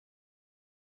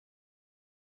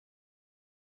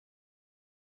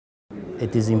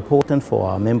it is important for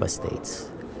our member states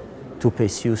to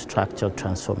pursue structural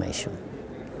transformation,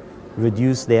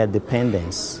 reduce their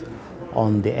dependence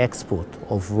on the export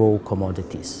of raw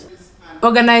commodities.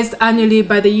 Organized annually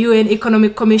by the UN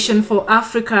Economic Commission for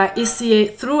Africa,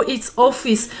 ECA, through its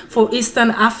Office for Eastern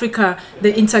Africa,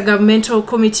 the Intergovernmental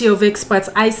Committee of Experts,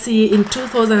 ICE, in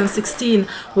 2016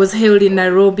 was held in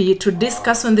Nairobi to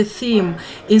discuss on the theme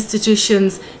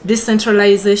Institutions,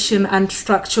 Decentralization and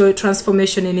Structural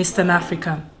Transformation in Eastern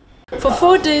Africa. For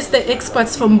 4 days, the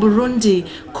experts from Burundi,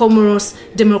 Comoros,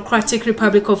 Democratic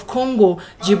Republic of Congo,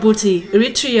 Djibouti,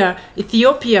 Eritrea,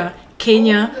 Ethiopia,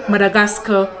 Kenya,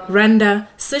 Madagascar, Rwanda,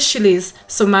 Seychelles,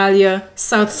 Somalia,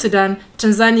 South Sudan,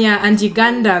 Tanzania and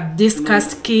Uganda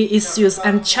discussed key issues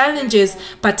and challenges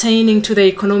pertaining to the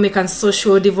economic and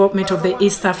social development of the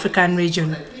East African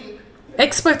region.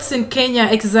 Experts in Kenya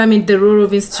examined the role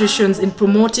of institutions in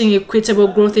promoting equitable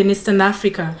growth in Eastern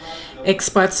Africa.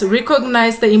 Experts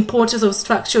recognized the importance of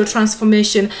structural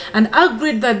transformation and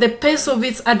agreed that the pace of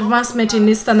its advancement in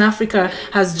Eastern Africa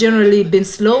has generally been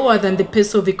slower than the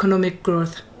pace of economic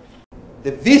growth.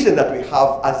 The vision that we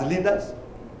have as leaders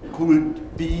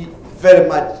could be very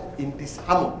much in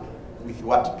disharmony with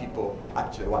what people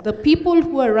actually want. The people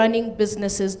who are running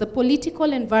businesses, the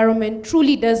political environment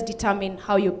truly does determine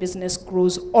how your business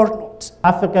grows or not.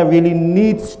 Africa really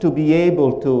needs to be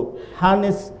able to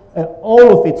harness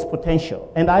all of its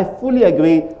potential. And I fully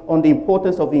agree on the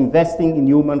importance of investing in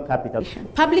human capital.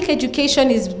 Public education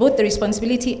is both the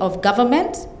responsibility of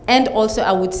government and also,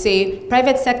 I would say,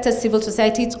 private sector, civil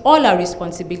society. It's all our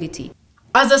responsibility.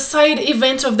 As a side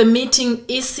event of the meeting,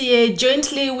 ECA,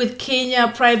 jointly with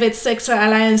Kenya Private Sector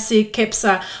Alliance,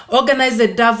 KEPSA, organized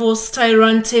a Davos-style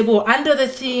roundtable under the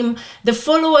theme, The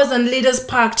Followers and Leaders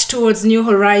Pact Towards New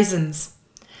Horizons.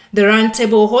 The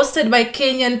roundtable, hosted by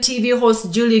Kenyan TV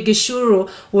host Julie Gishuru,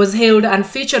 was held and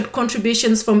featured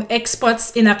contributions from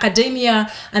experts in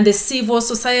academia and the civil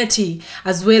society,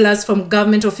 as well as from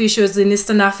government officials in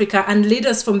Eastern Africa and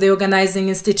leaders from the organizing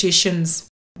institutions.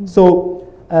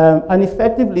 So, an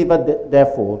effective leader,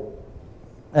 therefore,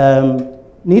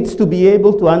 needs to be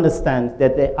able to understand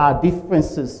that there are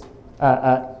differences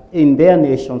in their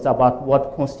nations about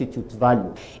what constitutes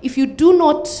value. If you do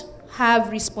not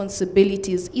have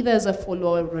responsibilities, either as a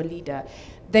follower or a leader,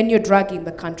 then you're dragging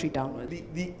the country downward.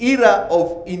 The era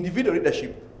of individual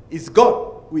leadership is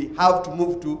gone. We have to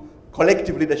move to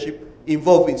collective leadership,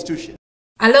 involve institutions.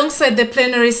 Alongside the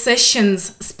plenary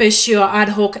sessions, special ad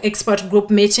hoc expert group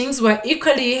meetings were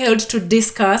equally held to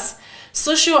discuss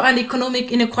social and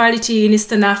economic inequality in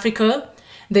Eastern Africa,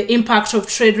 the impact of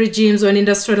trade regimes on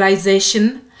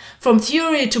industrialization, from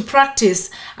theory to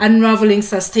practice, unraveling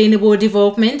sustainable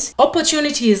development,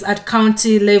 opportunities at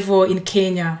county level in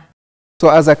Kenya. So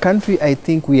as a country, I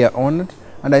think we are honored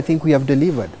and I think we have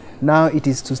delivered. Now it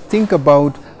is to think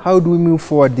about how do we move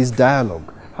forward this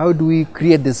dialogue? How do we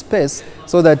create the space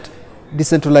so that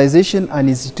decentralization and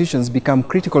institutions become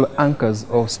critical anchors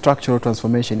of structural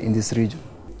transformation in this region?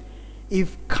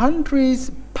 If countries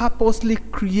purposely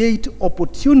create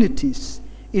opportunities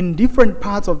in different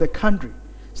parts of the country,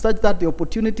 such that the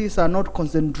opportunities are not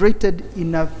concentrated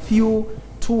in a few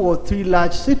 2 or 3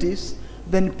 large cities,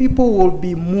 then people will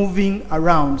be moving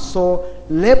around. So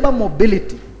labor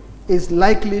mobility is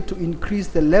likely to increase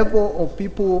the level of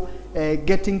people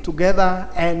getting together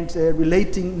and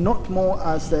relating not more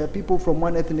as people from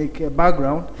one ethnic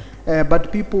background,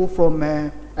 but people from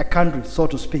a country, so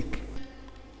to speak.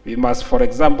 We must, for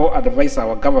example, advise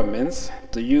our governments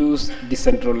to use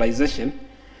decentralization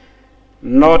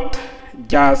not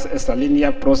just as a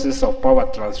linear process of power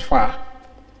transfer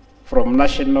from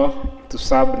national to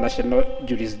sub-national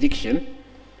jurisdiction,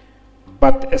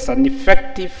 but as an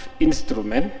effective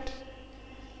instrument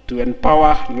to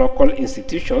empower local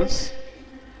institutions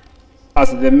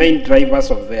as the main drivers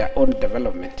of their own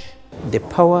development. The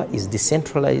power is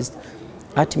decentralized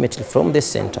ultimately from the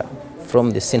center,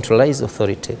 from the centralized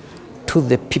authority to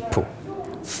the people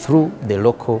through the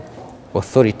local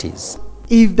authorities.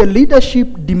 If the leadership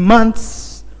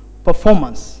demands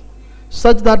performance,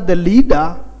 such that the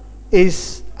leader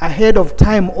is ahead of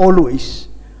time always,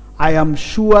 I am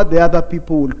sure the other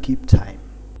people will keep time.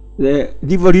 The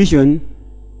devolution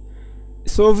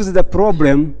solves the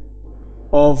problem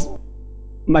of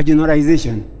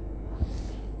marginalization.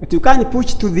 But you can't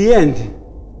push to the end.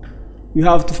 You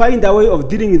have to find a way of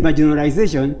dealing with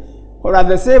marginalization, or at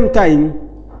the same time,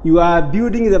 you are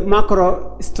building the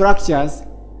macro structures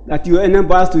that you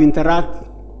enable us to interact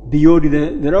beyond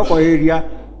the local area,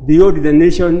 beyond the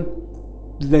nation,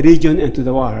 to the region and to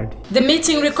the world. The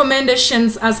meeting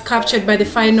recommendations, as captured by the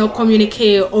final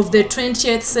communique of the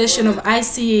 20th session of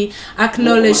ICE,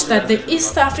 acknowledge that the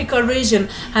East Africa region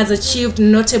has achieved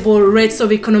notable rates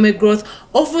of economic growth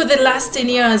over the last 10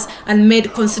 years and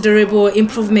made considerable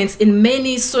improvements in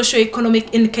many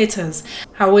socio-economic indicators.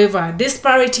 However,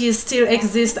 disparities still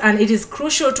exist, and it is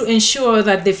crucial to ensure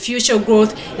that the future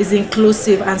growth is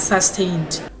inclusive and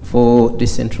sustained. For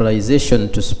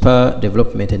decentralization to spur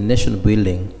development and nation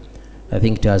building, I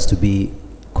think it has to be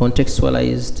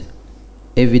contextualized,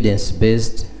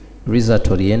 evidence-based,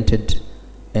 result-oriented,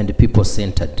 and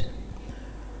people-centered.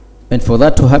 And for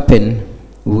that to happen,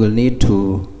 we will need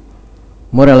to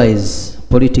moralize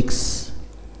politics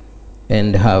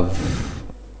and have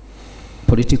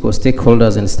political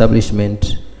stakeholders and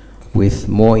establishment with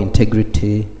more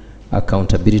integrity,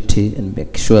 accountability, and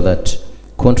make sure that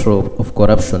control of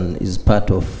corruption is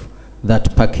part of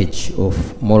that package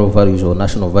of moral values or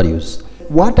national values.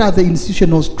 What are the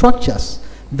institutional structures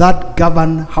that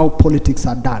govern how politics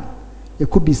are done? It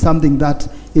could be something that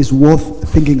is worth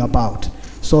thinking about,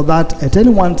 so that at any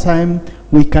one time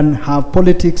we can have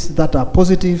politics that are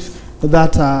positive,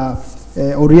 that are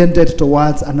oriented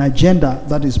towards an agenda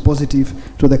that is positive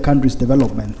to the country's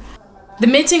development. The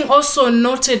meeting also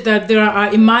noted that there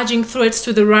are emerging threats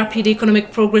to the rapid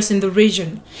economic progress in the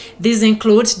region. These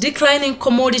include declining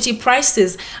commodity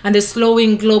prices and a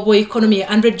slowing global economy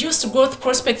and reduced growth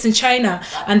prospects in China,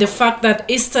 and the fact that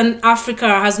Eastern Africa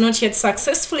has not yet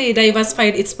successfully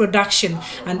diversified its production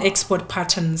and export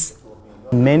patterns.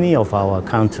 Many of our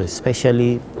countries,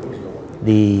 especially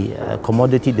the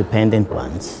commodity-dependent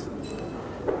ones,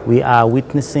 we are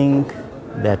witnessing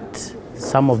that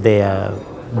some of their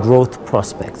growth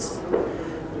prospects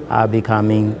are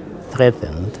becoming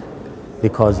threatened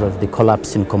because of the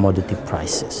collapse in commodity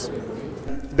prices.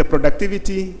 The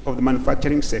productivity of the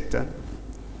manufacturing sector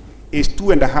is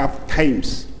 2.5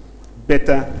 times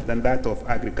better than that of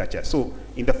agriculture. So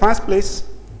in the first place,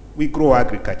 we grow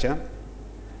agriculture,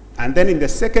 and then in the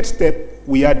second step,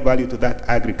 we add value to that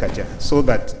agriculture so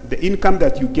that the income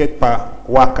that you get per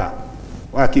worker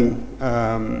working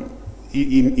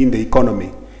in the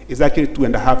economy is actually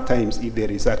 2.5 times if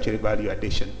there is actually value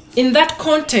addition. In that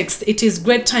context, it is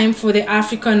great time for the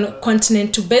African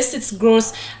continent to base its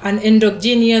growth on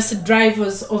endogenous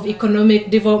drivers of economic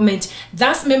development.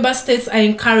 Thus, member states are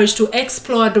encouraged to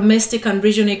explore domestic and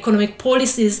regional economic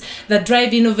policies that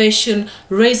drive innovation,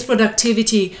 raise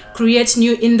productivity, create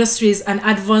new industries, and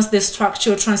advance the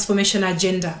structural transformation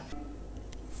agenda.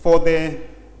 For the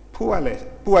poorest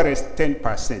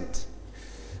 10%,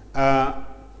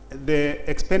 the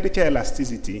expenditure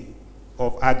elasticity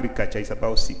of agriculture is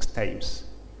about 6 times.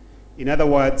 In other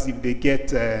words, if they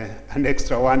get an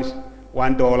extra $1,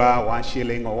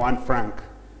 $1 or 1 franc,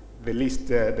 the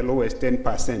lowest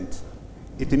 10%,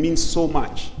 it means so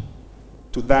much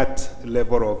to that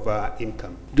level of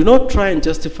income. Do not try and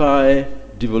justify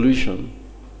devolution,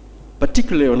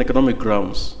 particularly on economic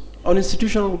grounds. On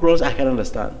institutional grounds, I can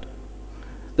understand.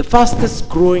 The fastest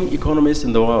growing economies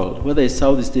in the world, whether it's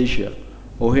Southeast Asia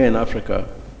or here in Africa,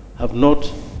 have not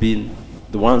been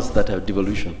the ones that have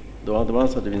devolution, the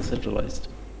ones that have been centralized.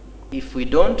 If we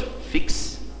don't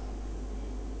fix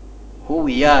who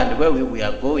we are and where we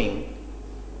are going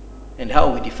and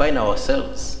how we define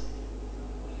ourselves,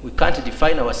 we can't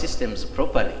define our systems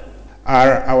properly.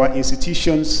 Are our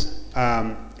institutions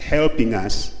helping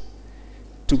us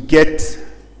to get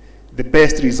the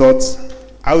best results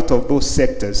out of those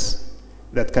sectors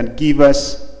that can give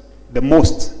us the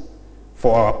most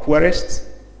for our poorest?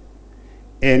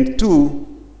 And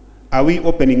 2, are we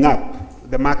opening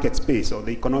up the market space or the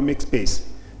economic space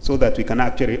so that we can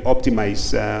actually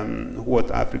optimize what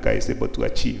Africa is able to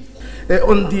achieve?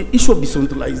 On the issue of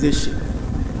decentralization,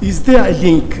 is there a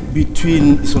link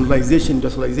between decentralization and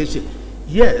industrialization?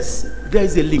 Yes, there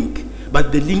is a link,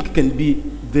 but the link can be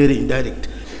very indirect.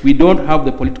 We don't have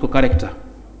the political character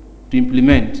to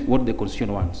implement what the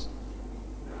constitution wants.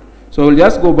 So we'll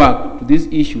just go back to these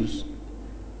issues.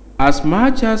 As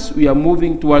much as we are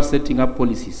moving towards setting up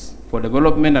policies for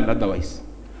development and otherwise,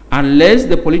 unless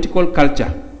the political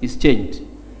culture is changed,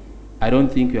 I don't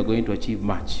think we are going to achieve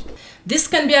much. This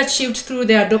can be achieved through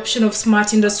the adoption of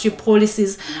smart industry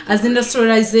policies, as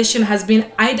industrialization has been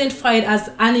identified as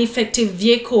an effective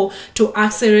vehicle to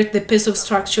accelerate the pace of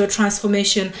structural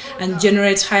transformation and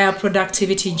generate higher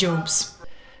productivity jobs.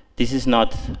 This is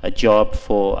not a job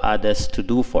for others to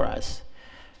do for us,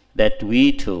 that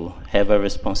we too have a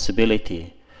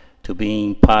responsibility to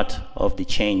being part of the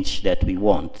change that we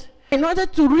want. In order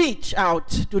to reach out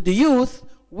to the youth,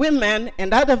 women,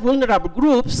 and other vulnerable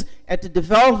groups at the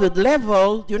developed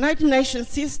level, the United Nations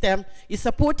system is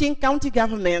supporting county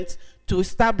governments to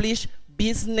establish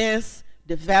business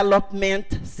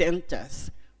development centers,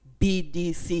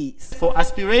 BDCs. For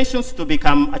aspirations to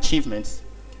become achievements,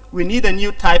 we need a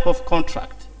new type of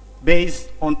contract based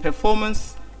on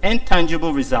performance and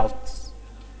tangible results.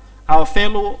 Our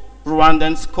fellow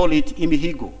Rwandans call it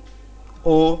imihigo,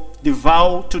 or the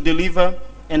vow to deliver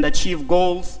and achieve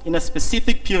goals in a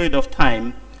specific period of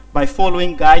time by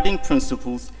following guiding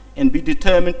principles and be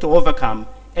determined to overcome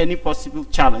any possible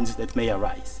challenge that may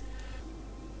arise.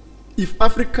 If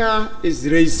Africa is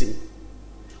rising,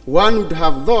 one would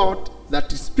have thought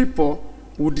that its people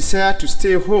would desire to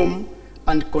stay home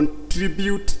and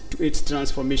contribute to its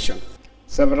transformation.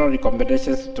 Several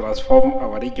recommendations to transform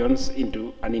our regions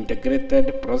into an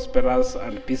integrated, prosperous,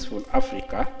 and peaceful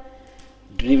Africa,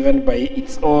 driven by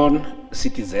its own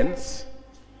citizens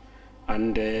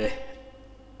and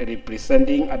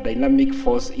representing a dynamic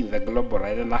force in the global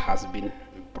arena, has been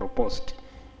proposed.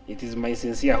 It is my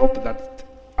sincere hope that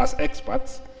as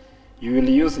experts, you will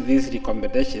use these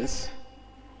recommendations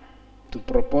to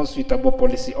propose suitable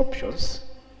policy options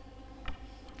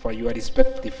for your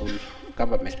respective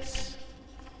governments.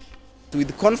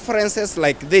 With conferences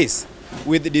like this,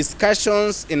 with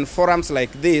discussions in forums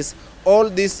like this, all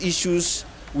these issues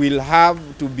will have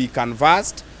to be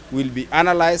canvassed, will be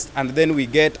analyzed, and then we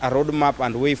get a roadmap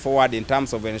and way forward in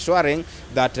terms of ensuring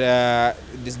that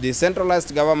this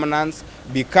decentralized governance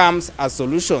becomes a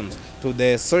solution to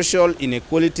the social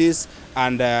inequalities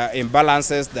and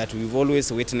imbalances that we've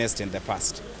always witnessed in the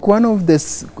past. One of the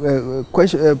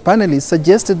panelists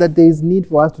suggested that there is need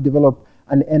for us to develop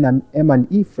an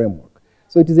M&E framework.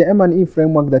 So it is the M&E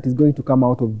framework that is going to come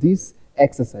out of this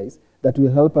exercise that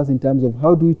will help us in terms of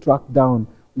how do we track down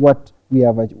what we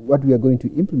are going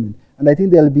to implement. And I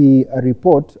think there will be a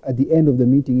report at the end of the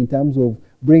meeting in terms of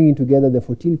bringing together the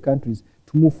 14 countries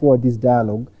to move forward this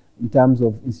dialogue in terms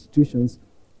of institutions,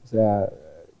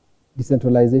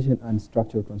 decentralization and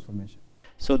structural transformation.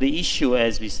 So the issue,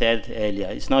 as we said earlier,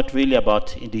 is not really about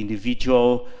the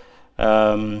individual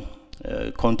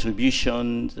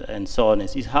contributions and so on.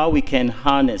 It's how we can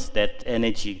harness that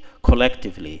energy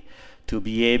collectively to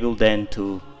be able then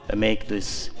to make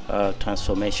this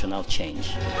transformational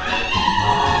change.